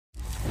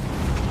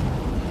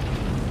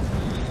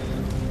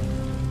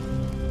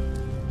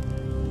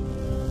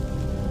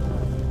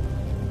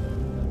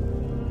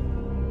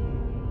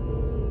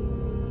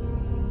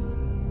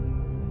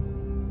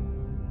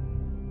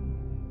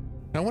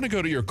I want to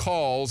go to your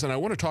calls, and I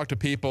want to talk to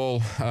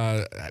people.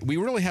 We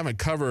really haven't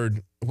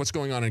covered what's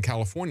going on in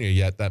California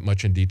yet that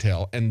much in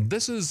detail. And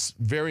this is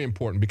very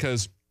important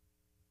because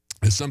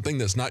it's something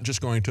that's not just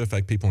going to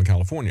affect people in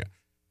California.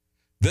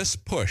 This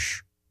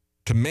push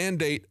to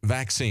mandate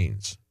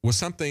vaccines was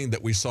something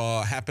that we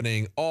saw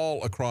happening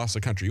all across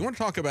the country. You want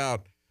to talk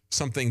about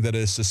something that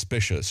is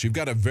suspicious. You've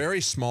got a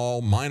very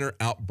small, minor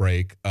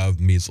outbreak of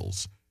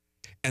measles.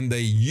 And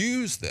they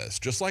use this,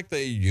 just like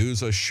they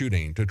use a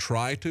shooting, to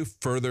try to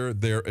further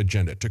their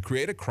agenda, to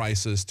create a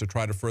crisis, to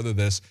try to further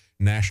this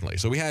nationally.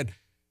 So we had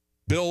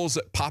bills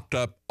that popped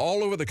up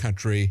all over the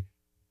country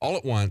all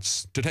at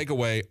once to take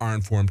away our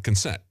informed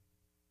consent.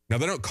 Now,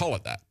 they don't call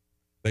it that.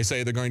 They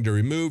say they're going to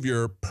remove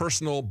your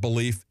personal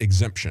belief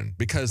exemption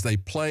because they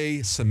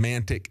play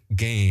semantic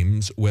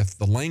games with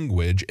the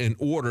language in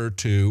order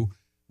to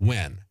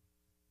win.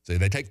 So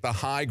they take the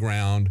high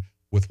ground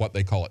with what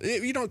they call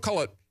it. You don't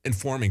call it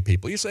informing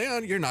people. You say, oh,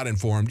 you're not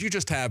informed. You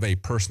just have a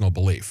personal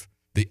belief.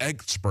 The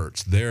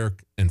experts, they're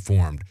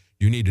informed.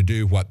 You need to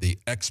do what the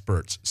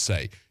experts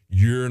say.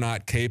 You're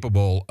not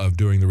capable of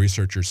doing the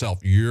research yourself.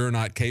 You're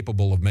not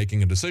capable of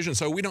making a decision,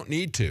 so we don't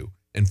need to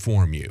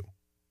inform you.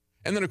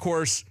 And then, of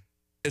course,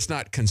 it's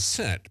not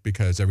consent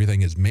because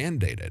everything is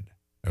mandated,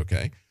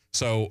 okay?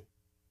 So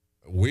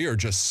we are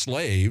just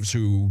slaves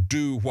who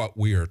do what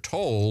we are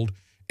told,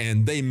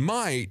 and they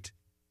might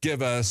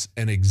give us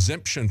an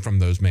exemption from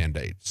those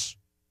mandates.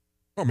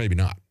 Or maybe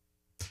not.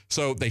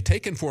 So they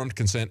take informed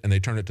consent and they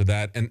turn it to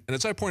that. And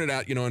as I pointed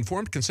out,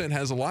 informed consent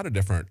has a lot of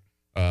different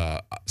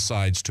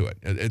sides to it.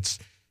 It's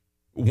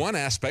one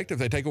aspect. If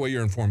they take away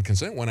your informed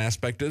consent, one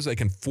aspect is they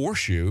can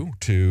force you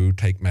to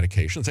take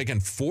medications. They can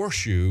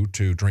force you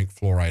to drink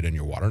fluoride in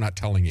your water, not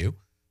telling you,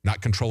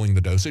 not controlling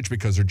the dosage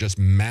because they're just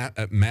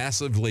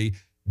massively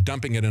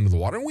dumping it into the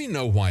water. And we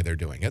know why they're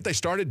doing it. They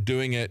started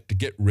doing it to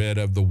get rid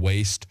of the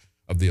waste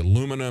of the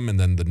aluminum and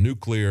then the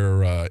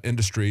nuclear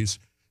industries.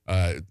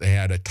 They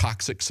had a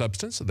toxic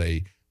substance that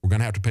they were going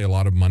to have to pay a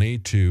lot of money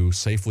to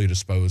safely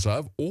dispose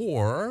of,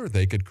 or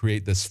they could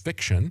create this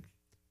fiction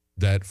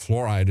that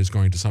fluoride is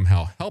going to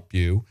somehow help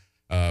you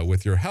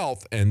with your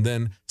health and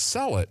then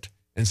sell it.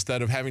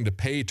 Instead of having to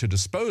pay to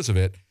dispose of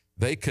it,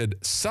 they could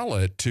sell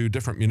it to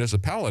different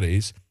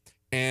municipalities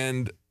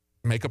and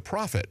make a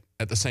profit.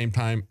 At the same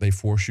time, they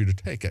force you to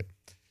take it.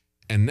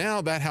 And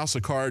now that house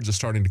of cards is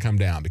starting to come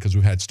down because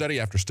we've had study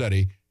after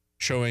study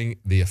showing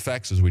the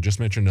effects, as we just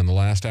mentioned in the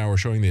last hour,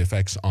 showing the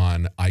effects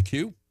on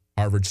IQ.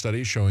 Harvard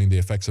studies showing the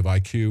effects of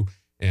IQ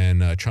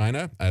in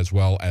China, as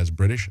well as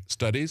British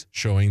studies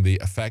showing the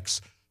effects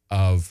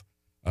of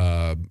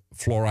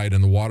fluoride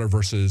in the water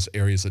versus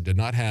areas that did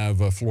not have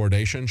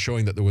fluoridation,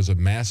 showing that there was a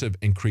massive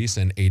increase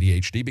in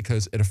ADHD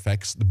because it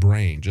affects the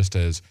brain, just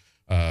as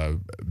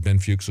Ben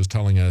Fuchs was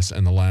telling us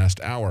in the last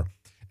hour.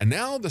 And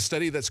now the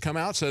study that's come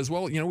out says,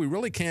 well, we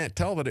really can't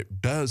tell that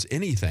it does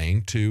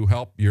anything to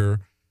help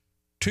your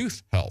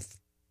tooth health.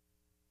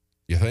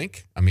 You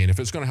think? I mean, if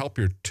it's going to help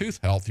your tooth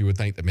health, you would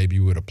think that maybe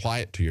you would apply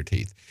it to your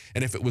teeth.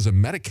 And if it was a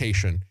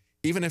medication,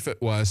 even if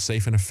it was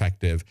safe and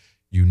effective,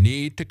 you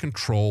need to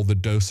control the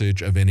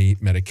dosage of any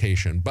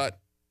medication. But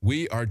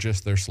we are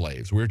just their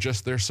slaves. We're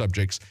just their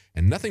subjects.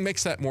 And nothing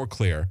makes that more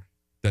clear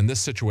than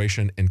this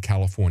situation in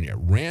California,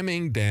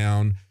 ramming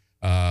down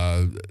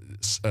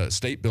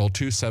State Bill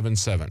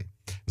 277.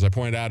 As I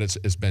pointed out,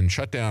 it's been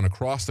shut down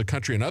across the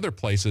country and other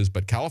places,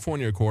 but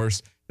California, of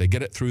course, they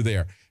get it through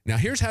there. Now,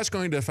 here's how it's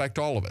going to affect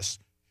all of us,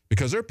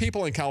 because there are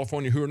people in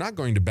California who are not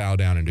going to bow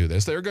down and do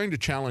this. They're going to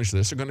challenge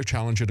this. They're going to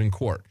challenge it in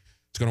court.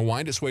 It's going to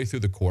wind its way through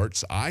the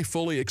courts. I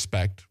fully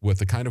expect, with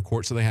the kind of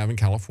courts that they have in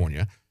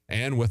California,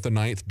 and with the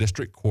 9th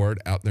District Court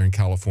out there in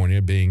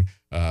California being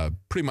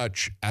pretty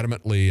much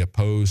adamantly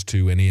opposed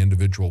to any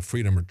individual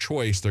freedom or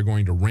choice, they're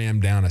going to ram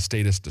down a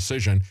statist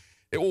decision.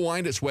 It will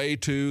wind its way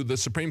to the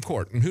Supreme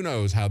Court, and who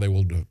knows how they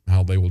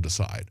will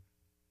decide,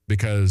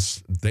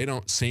 because they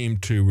don't seem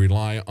to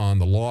rely on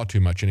the law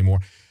too much anymore.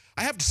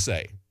 I have to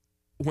say,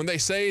 when they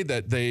say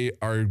that they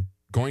are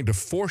going to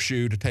force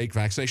you to take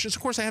vaccinations,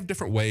 of course, they have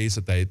different ways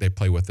that they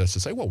play with this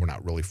to say, well, we're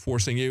not really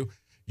forcing you.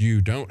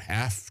 You don't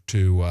have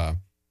to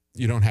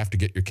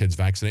get your kids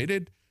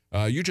vaccinated.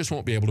 You just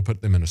won't be able to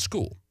put them in a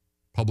school,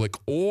 public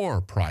or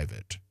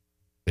private.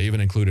 They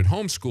even included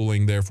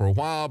homeschooling there for a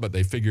while, but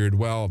they figured,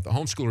 well, the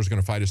homeschoolers are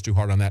going to fight us too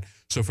hard on that.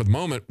 So for the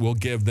moment, we'll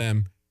give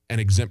them an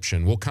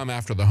exemption. We'll come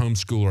after the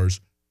homeschoolers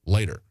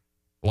later.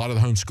 A lot of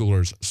the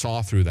homeschoolers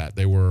saw through that.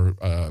 They were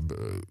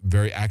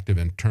very active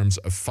in terms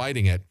of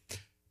fighting it.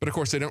 But, of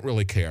course, they don't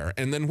really care.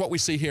 And then what we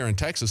see here in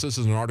Texas, this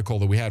is an article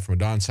that we had from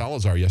Don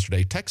Salazar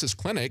yesterday. Texas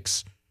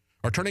clinics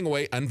are turning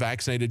away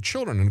unvaccinated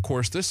children. And, of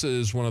course, this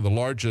is one of the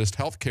largest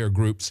healthcare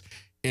groups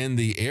in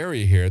the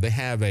area here. They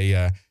have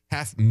a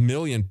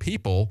 500,000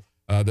 people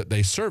that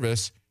they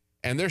service,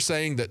 and they're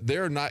saying that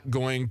they're not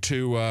going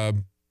to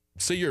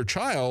see your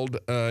child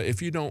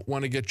if you don't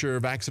want to get your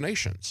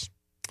vaccinations.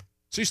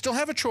 So you still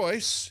have a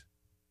choice.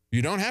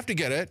 You don't have to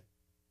get it,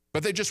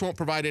 but they just won't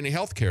provide any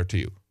health care to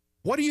you.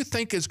 What do you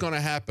think is going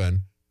to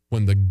happen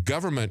when the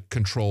government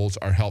controls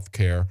our health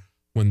care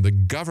when the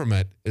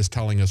government is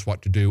telling us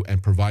what to do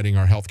and providing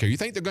our health care. You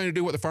think they're going to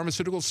do what the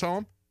pharmaceuticals tell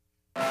them?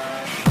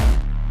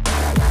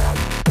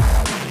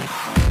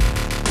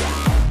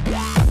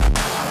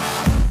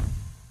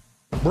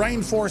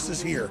 Brain Force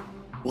is here.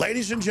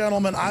 Ladies and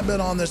gentlemen, I've been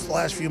on this the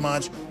last few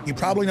months. You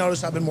probably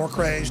noticed I've been more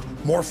crazed,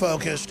 more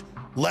focused,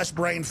 less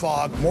brain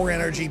fog, more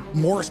energy,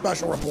 more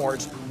special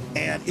reports,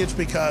 and it's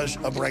because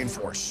of Brain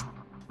Force.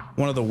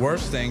 One of the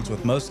worst things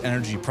with most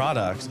energy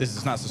products is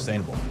it's not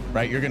sustainable,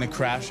 right? You're gonna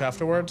crash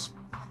afterwards.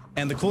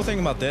 And the cool thing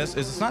about this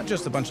is it's not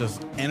just a bunch of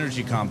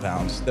energy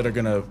compounds that are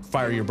gonna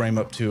fire your brain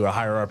up to a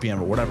higher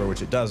RPM or whatever,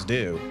 which it does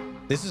do.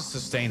 This is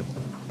sustainable.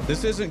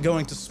 This isn't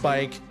going to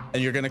spike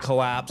and you're gonna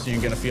collapse and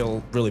you're gonna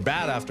feel really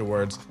bad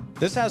afterwards.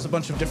 This has a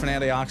bunch of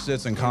different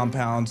antioxidants and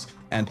compounds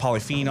and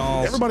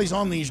polyphenols. Everybody's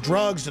on these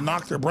drugs to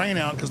knock their brain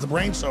out because the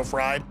brain's so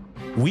fried.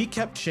 We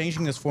kept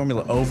changing this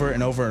formula over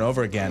and over and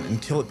over again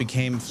until it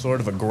became sort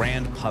of a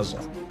grand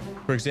puzzle.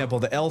 For example,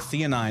 the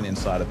L-theanine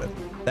inside of it,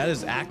 that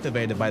is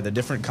activated by the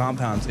different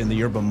compounds in the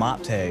yerba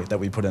mate that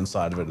we put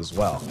inside of it as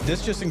well.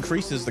 This just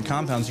increases the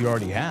compounds you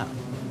already have.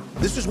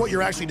 This is what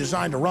you're actually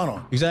designed to run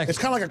on. Exactly. It's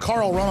kind of like a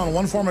car will run on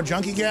one form of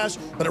junkie gas,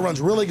 but it runs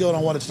really good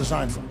on what it's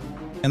designed for.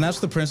 And that's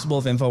the principle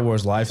of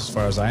InfoWars Life, as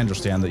far as I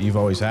understand, that you've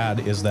always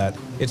had, is that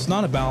it's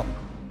not about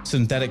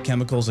synthetic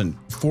chemicals and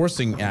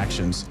forcing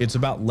actions. It's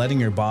about letting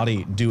your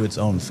body do its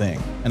own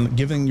thing and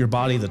giving your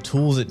body the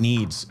tools it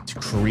needs to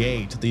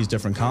create these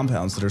different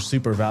compounds that are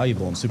super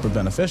valuable and super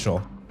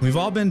beneficial. We've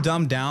all been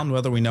dumbed down,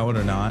 whether we know it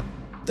or not.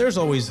 There's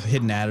always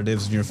hidden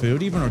additives in your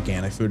food. Even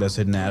organic food has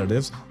hidden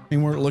additives. I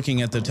mean, we're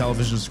looking at the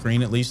television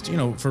screen, at least, you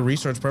know, for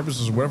research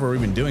purposes, or whatever we're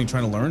even doing,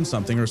 trying to learn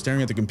something, or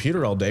staring at the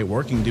computer all day,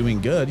 working,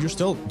 doing good, you're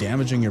still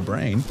damaging your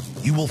brain.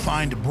 You will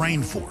find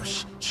Brain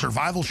Force,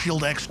 Survival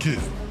Shield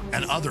X2,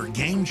 and other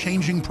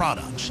game-changing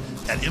products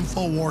at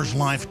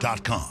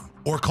InfoWarsLife.com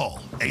or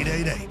call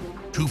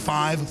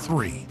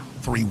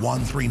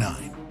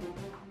 888-253-3139.